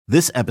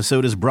This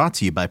episode is brought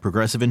to you by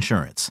Progressive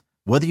Insurance.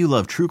 Whether you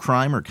love true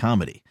crime or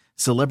comedy,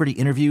 celebrity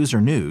interviews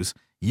or news,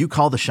 you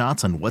call the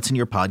shots on what's in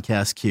your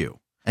podcast queue.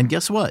 And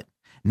guess what?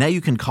 Now you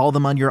can call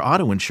them on your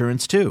auto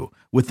insurance too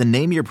with the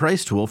Name Your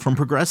Price tool from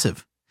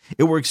Progressive.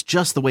 It works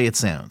just the way it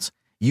sounds.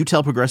 You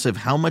tell Progressive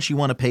how much you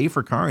want to pay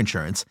for car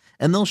insurance,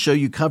 and they'll show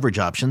you coverage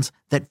options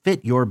that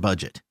fit your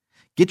budget.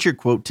 Get your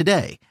quote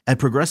today at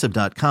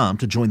Progressive.com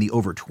to join the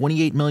over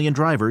 28 million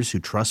drivers who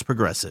trust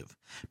Progressive.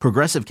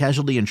 Progressive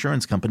Casualty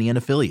Insurance Company and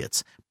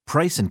Affiliates.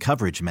 Price and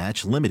coverage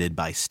match limited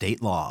by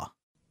state law.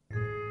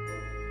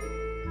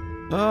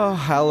 Oh,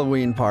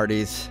 Halloween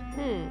parties.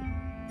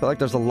 I feel like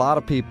there's a lot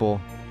of people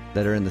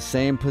that are in the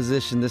same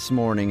position this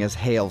morning as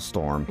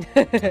Hailstorm.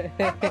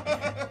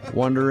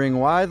 Wondering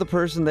why the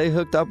person they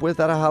hooked up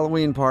with at a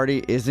Halloween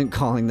party isn't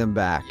calling them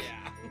back.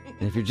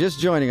 And if you're just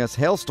joining us,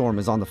 Hailstorm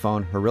is on the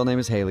phone. Her real name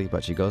is Haley,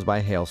 but she goes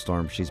by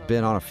Hailstorm. She's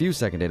been on a few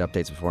Second Date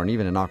updates before and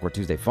even an Awkward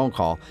Tuesday phone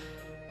call.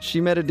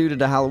 She met a dude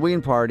at a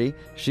Halloween party.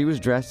 She was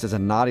dressed as a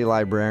naughty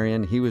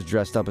librarian. He was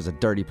dressed up as a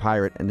dirty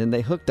pirate, and then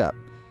they hooked up.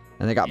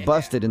 And they got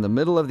busted in the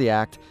middle of the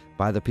act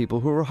by the people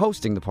who were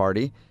hosting the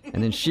party.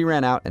 And then she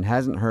ran out and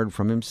hasn't heard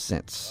from him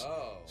since.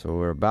 So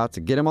we're about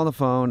to get him on the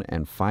phone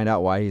and find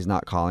out why he's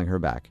not calling her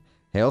back.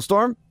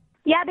 Hailstorm?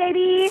 Yeah,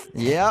 baby.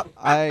 Yep.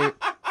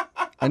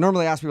 I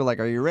normally ask people, like,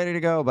 are you ready to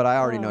go? But I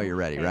already know you're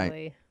ready, right?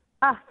 Haley.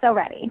 Oh, so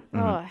ready.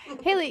 Oh,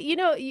 Haley,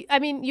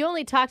 you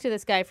only talked to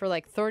this guy for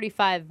like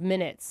 35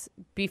 minutes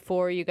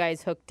before you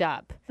guys hooked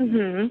up.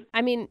 Mm-hmm.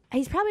 I mean,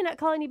 he's probably not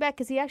calling you back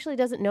because he actually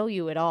doesn't know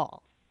you at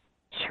all.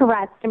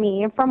 Trust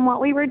me, from what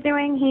we were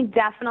doing, he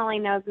definitely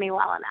knows me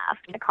well enough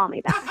to call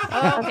me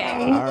back.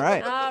 Okay. All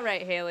right. All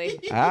right, Haley.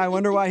 I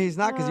wonder why he's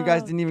not, because you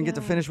guys didn't even get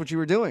to finish what you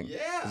were doing.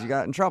 Because you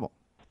got in trouble.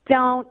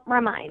 Don't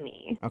remind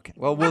me. Okay.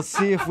 Well, we'll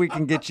see if we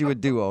can get you a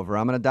do-over.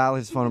 I'm going to dial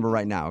his phone number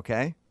right now,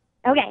 okay?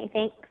 Okay,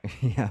 thanks.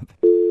 Yep.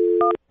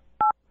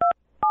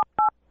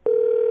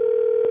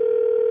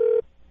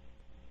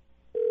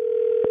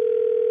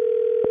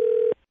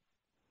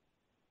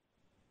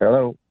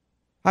 Hello.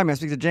 Hi, may I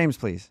speak to James,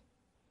 please?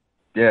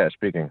 Yeah,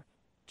 speaking.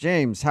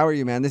 James, how are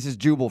you, man? This is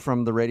Jubal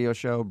from the radio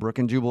show Brooke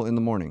and Jubal in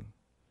the Morning.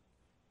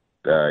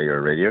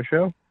 Your radio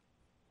show?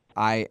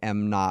 I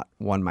am not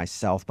one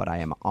myself, but I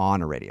am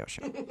on a radio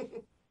show.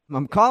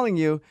 I'm calling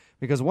you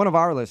because one of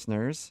our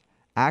listeners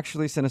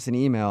actually sent us an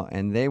email,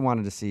 and they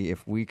wanted to see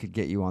if we could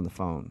get you on the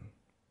phone.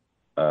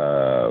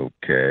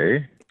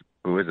 Okay.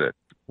 Who is it?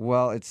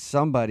 Well, it's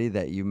somebody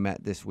that you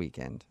met this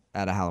weekend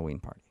at a Halloween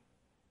party.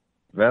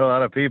 Met a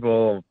lot of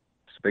people.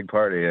 It's a big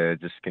party.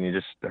 Can you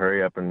just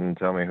hurry up and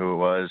tell me who it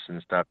was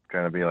and stop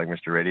trying to be like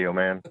Mr. Radio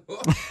Man?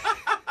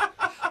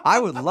 I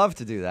would love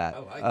to do that.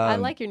 I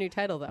like your new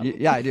title, though.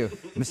 Yeah, I do.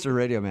 Mr.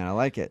 Radio Man. I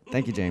like it.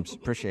 Thank you, James.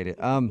 Appreciate it.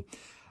 I'm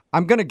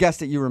going to guess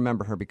that you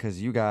remember her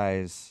because you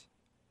guys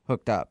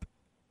hooked up.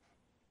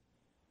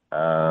 Yeah,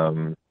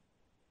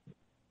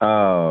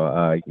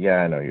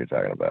 I know who you're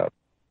talking about.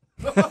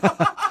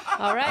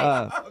 All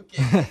right.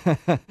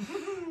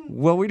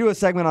 Well, we do a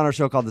segment on our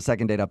show called the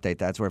Second Date Update.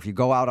 That's where if you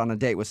go out on a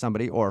date with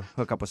somebody or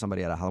hook up with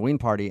somebody at a Halloween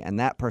party and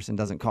that person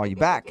doesn't call you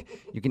back,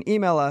 you can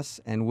email us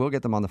and we'll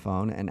get them on the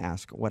phone and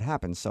ask what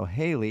happened. So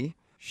Haley,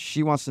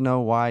 she wants to know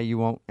why you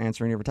won't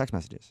answer any of her text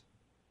messages.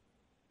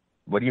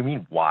 What do you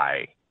mean,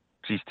 why?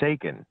 She's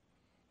taken.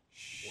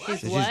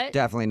 She's She's what?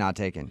 definitely not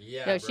taken.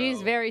 No,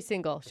 she's very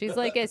single. She's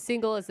like as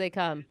single as they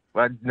come.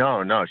 But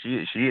no,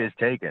 she is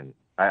taken.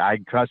 I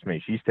trust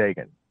me, she's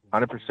taken.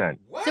 100%.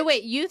 So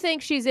wait, you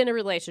think she's in a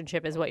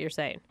relationship is what you're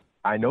saying?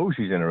 I know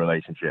she's in a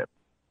relationship.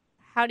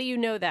 How do you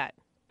know that?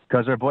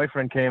 Because her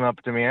boyfriend came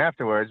up to me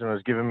afterwards and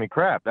was giving me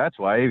crap. That's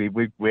why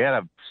we had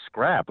a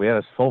scrap. We had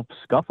a full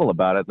scuffle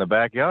about it in the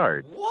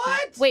backyard.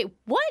 What? Wait,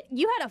 what?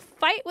 You had a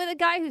fight with a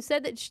guy who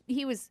said that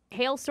he was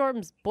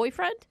Hailstorm's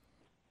boyfriend?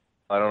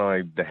 I don't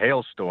know, the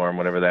hailstorm,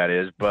 whatever that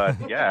is. But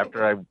yeah,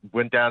 after I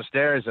went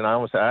downstairs and I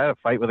had a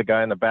fight with a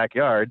guy in the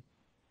backyard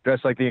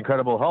dressed like the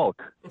Incredible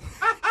Hulk.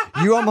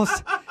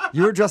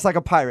 You were dressed like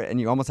a pirate and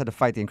you almost had to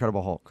fight the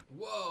Incredible Hulk.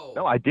 Whoa.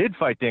 No, I did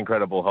fight the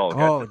Incredible Hulk.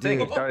 Oh, That's the thing.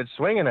 dude. He started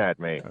swinging at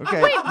me.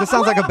 Okay, this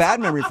sounds like a bad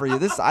memory for you.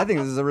 I think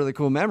this is a really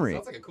cool memory.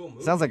 Sounds like a cool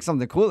movie. Sounds like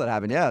something cool that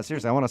happened. Yeah,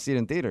 seriously, I want to see it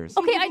in theaters.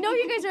 Okay, I know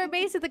you guys are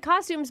amazed at the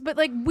costumes, but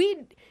like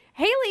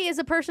Haley is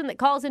a person that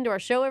calls into our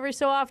show every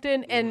so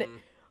often, and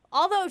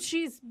although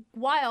she's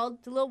wild,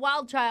 a little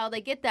wild child, I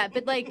get that,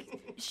 but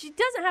like she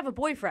doesn't have a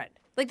boyfriend.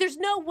 Like there's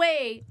no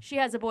way she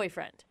has a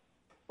boyfriend.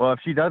 Well, if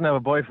she doesn't have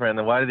a boyfriend,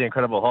 then why did the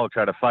Incredible Hulk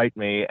try to fight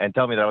me and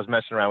tell me that I was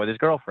messing around with his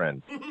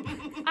girlfriend?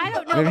 I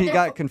don't know. Maybe but he there's-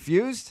 got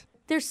confused?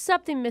 There's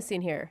something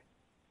missing here.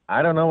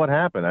 I don't know what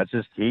happened.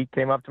 He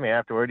came up to me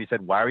afterward. He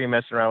said, "Why were you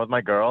messing around with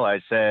my girl?" I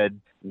said,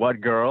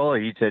 "What girl?"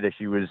 He said that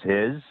she was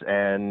his,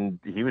 and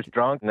he was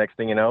drunk. Next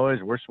thing you know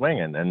is we're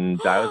swinging,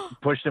 and I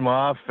pushed him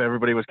off.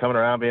 Everybody was coming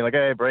around being like,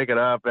 "Hey, break it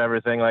up,"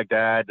 everything like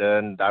that.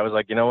 And I was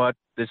like, "You know what?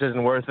 This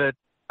isn't worth it.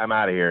 I'm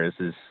out of here.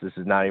 This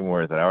is not even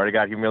worth it. I already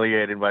got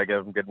humiliated by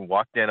getting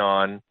walked in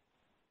on,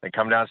 and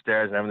come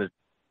downstairs and having this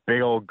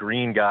big old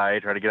green guy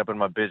try to get up in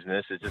my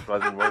business. It just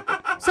wasn't worth it.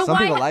 So Some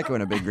why? people like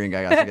when a big green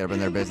guy has to get up in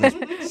their business.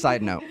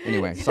 Side note.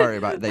 Anyway, sorry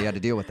about that you had to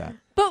deal with that.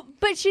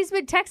 But she's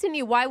been texting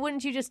you. Why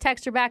wouldn't you just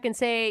text her back and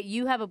say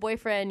you have a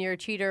boyfriend, you're a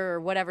cheater, or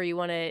whatever you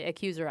want to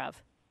accuse her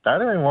of? I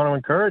didn't even want to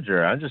encourage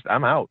her.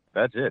 I'm out.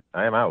 That's it.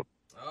 I am out.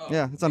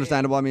 Yeah, it's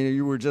understandable. I mean,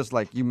 you were just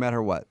like, you met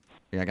her what?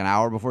 Like an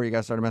hour before you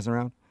guys started messing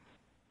around?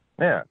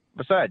 Yeah.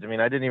 Besides, I mean,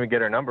 I didn't even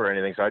get her number or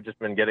anything, so I've just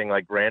been getting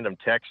like random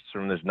texts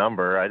from this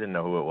number. I didn't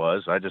know who it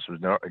was. I just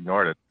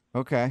ignored it.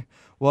 Okay.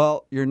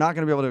 Well, you're not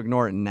going to be able to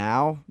ignore it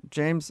now,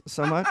 James,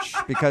 so much,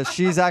 because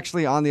she's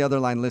actually on the other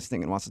line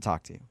listening and wants to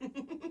talk to you.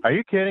 Are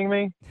you kidding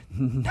me?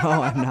 No,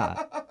 I'm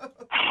not.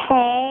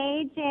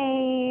 Hey,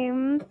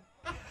 James.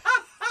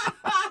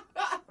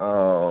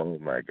 Oh,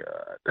 my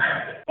God.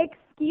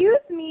 Excuse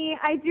me,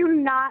 I do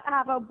not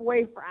have a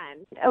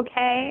boyfriend,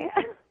 okay?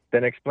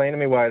 Then explain to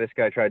me why this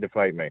guy tried to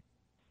fight me.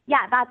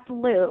 Yeah, that's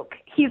Luke.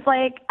 He's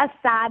like a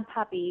sad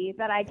puppy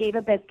that I gave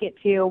a biscuit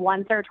to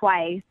once or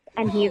twice,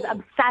 and he's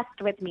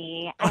obsessed with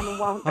me and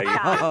won't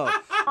stop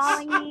Oh,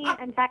 calling me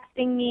and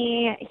texting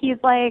me.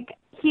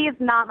 He's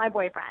not my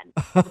boyfriend.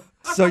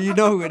 so you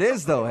know who it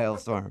is, though,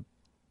 Hailstorm.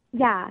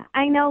 Yeah,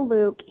 I know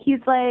Luke. He's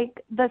like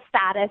the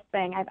saddest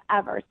thing I've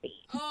ever seen.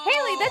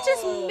 Haley, that's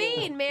just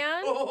mean,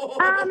 man.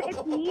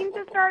 It's mean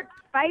to start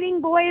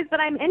fighting boys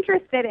that I'm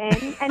interested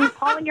in and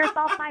calling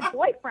yourself my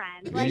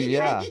boyfriend. Like,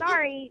 Yeah. I'm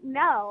sorry,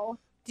 no.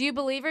 Do you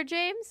believe her,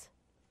 James?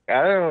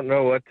 I don't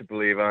know what to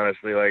believe,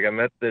 honestly. Like, I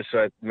met this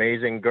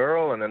amazing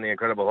girl, and then the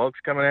Incredible Hulk's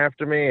coming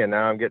after me, and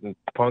now I'm getting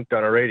punked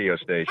on a radio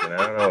station. I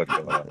don't know what's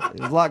going on.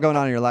 There's a lot going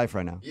on in your life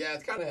right now. Yeah,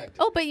 it's kind of hectic.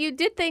 Oh, but you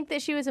did think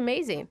that she was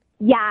amazing.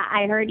 Yeah,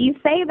 I heard you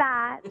say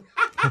that.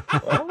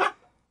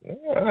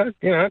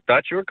 I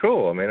thought you were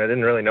cool. I mean, I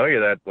didn't really know you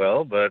that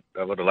well, but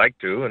I would have liked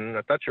to, and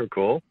I thought you were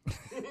cool.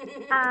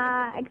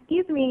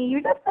 Excuse me,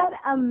 you just said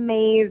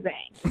amazing.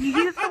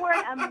 You used the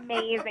word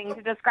amazing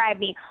to describe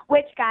me,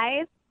 which,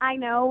 guys, I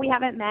know we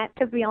haven't met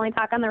because we only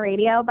talk on the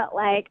radio, but,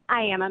 like,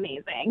 I am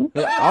amazing.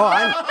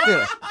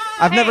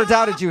 I've never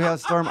doubted you,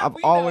 Hailstorm. I've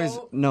always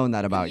known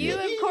that about You you.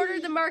 have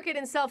cornered the market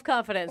in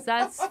self-confidence.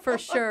 That's for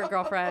sure,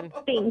 girlfriend.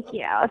 Thank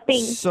you.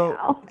 Thank So,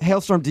 you.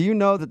 Hailstorm, do you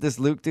know that this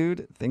Luke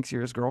dude thinks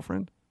you're his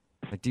girlfriend?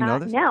 Like, do you know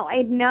this? No, I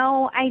had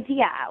no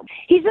idea.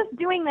 He's just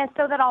doing this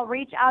so that I'll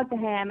reach out to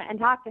him and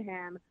talk to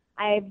him.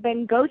 I've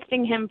been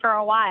ghosting him for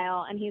a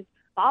while, and he's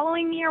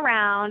following me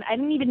around. I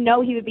didn't even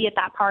know he would be at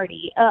that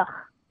party. Ugh.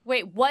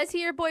 Wait, was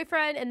he your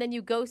boyfriend and then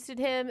you ghosted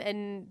him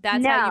and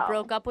that's how you No.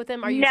 broke up with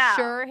him? Are you No.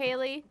 sure,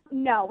 Haley?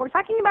 No, we're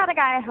talking about a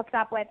guy I hooked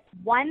up with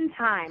one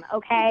time,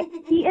 okay?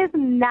 He is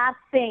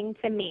nothing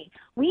to me.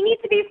 We need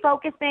to be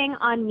focusing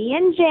on me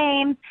and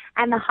James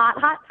and the hot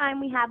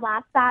time we had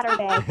last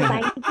Saturday because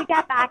I need to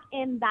get back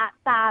in that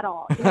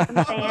saddle. You know what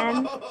I'm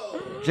saying?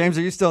 James,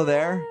 are you still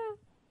there?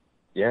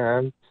 Yeah,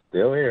 I'm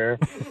still here.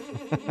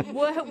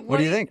 What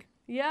do you think?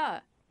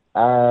 Yeah.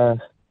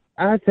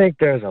 I think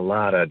there's a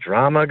lot of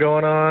drama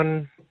going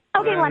on.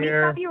 Okay, let me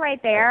here. stop you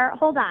right there.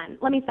 Hold on.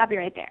 Let me stop you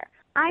right there.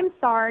 I'm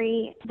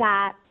sorry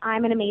that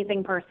I'm an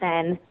amazing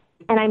person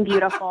and I'm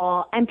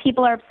beautiful and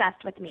people are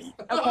obsessed with me.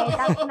 Okay,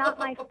 that's not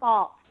my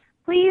fault.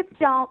 Please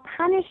don't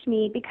punish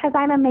me because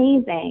I'm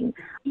amazing.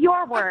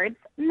 Your words,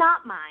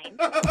 not mine,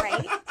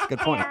 right? Good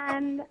point.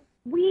 And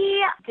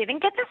we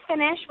didn't get to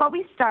finish what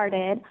we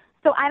started,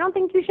 so I don't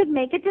think you should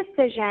make a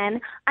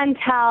decision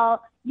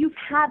until you've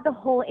had the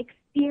whole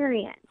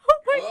experience.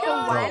 So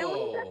why don't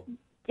we just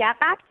get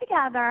back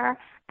together,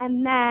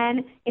 and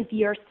then if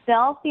you're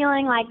still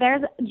feeling like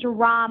there's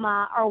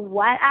drama or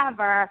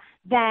whatever,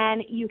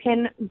 then you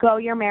can go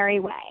your merry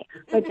way.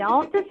 But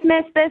don't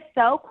dismiss this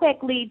so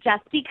quickly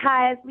just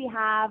because we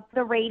have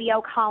the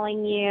radio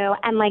calling you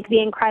and like the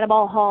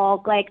Incredible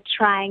Hulk like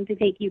trying to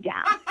take you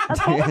down.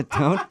 Okay?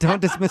 Yeah,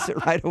 don't dismiss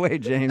it right away,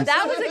 James.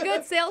 That was a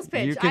good sales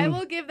pitch. You can- I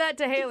will give that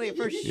to Haley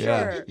for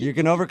Yeah, sure. you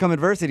can overcome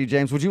adversity,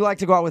 James. Would you like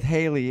to go out with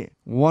Haley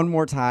one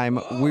more time?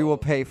 We will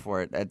pay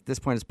for it. At this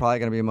point, it's probably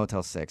going to be a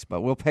Motel 6,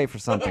 but we'll pay for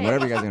something,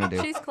 whatever you guys are going to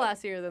do. She's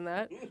classier than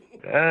that.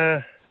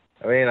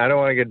 I mean, I don't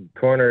want to get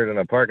cornered in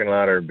a parking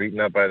lot or beaten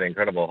up by the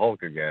Incredible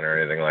Hulk again or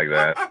anything like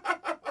that.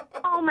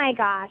 Oh my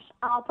gosh,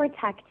 I'll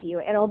protect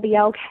you. It'll be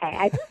okay,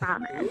 I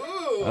promise.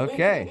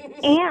 Okay.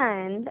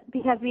 And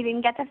because we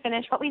didn't get to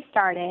finish what we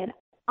started,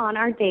 on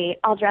our date,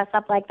 I'll dress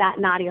up like that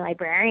naughty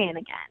librarian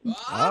again.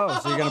 Oh,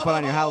 so you're going to put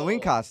on your Halloween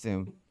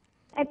costume.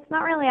 It's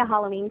not really a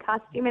Halloween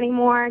costume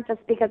anymore, just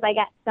because I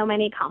get so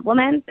many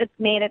compliments. It's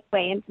made its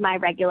way into my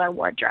regular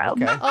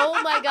wardrobe. Okay.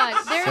 Oh my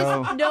God. There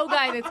is So- no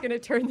guy that's going to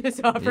turn this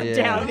offer Yeah.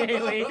 down,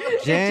 Haley.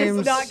 James-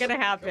 It's just not going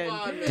to happen.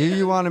 Do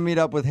you want to meet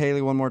up with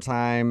Haley one more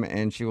time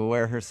and she will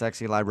wear her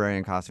sexy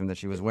librarian costume that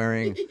she was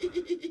wearing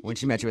when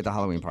she met you at the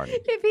Halloween party?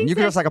 If he And you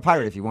can says- dress like a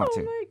pirate if you want Oh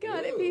to. my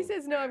God. If he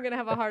says no, I'm going to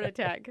have a heart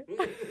attack.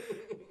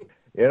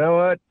 You know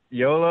what?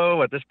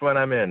 YOLO, at this point,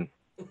 I'm in.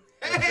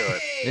 Let's do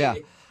it. Yeah.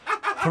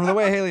 From the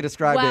way Haley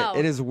described Wow.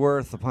 it is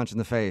worth a punch in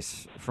the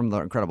face from the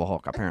Incredible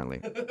Hulk,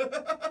 apparently.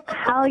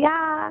 Hell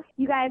yeah.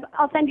 You guys,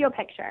 I'll send you a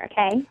picture,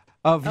 okay?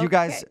 of you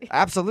guys. Okay.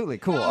 Absolutely.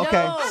 Cool.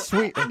 Okay. No.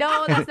 Sweet.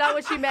 No, that's not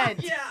what she meant.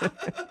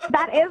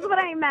 That is what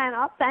I meant.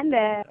 I'll send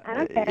it. I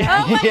don't care.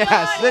 Oh my Yeah,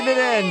 God, send it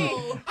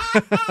Haley.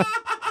 in.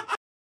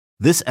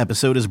 This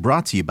episode is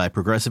brought to you by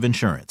Progressive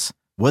Insurance.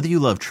 Whether you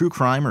love true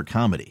crime or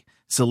comedy,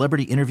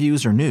 celebrity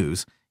interviews or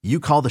news, you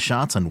call the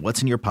shots on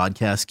what's in your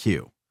podcast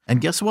queue.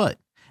 And guess what?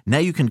 Now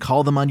you can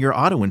call them on your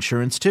auto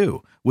insurance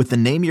too with the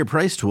Name Your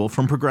Price tool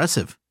from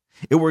Progressive.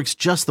 It works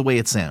just the way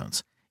it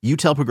sounds. You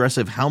tell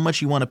Progressive how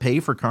much you want to pay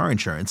for car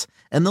insurance,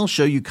 and they'll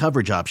show you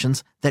coverage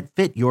options that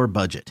fit your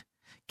budget.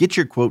 Get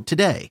your quote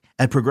today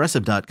at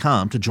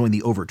Progressive.com to join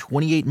the over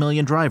 28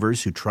 million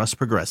drivers who trust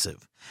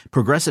Progressive.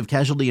 Progressive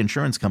Casualty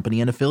Insurance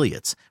Company and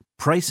Affiliates.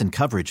 Price and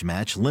coverage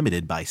match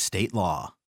limited by state law.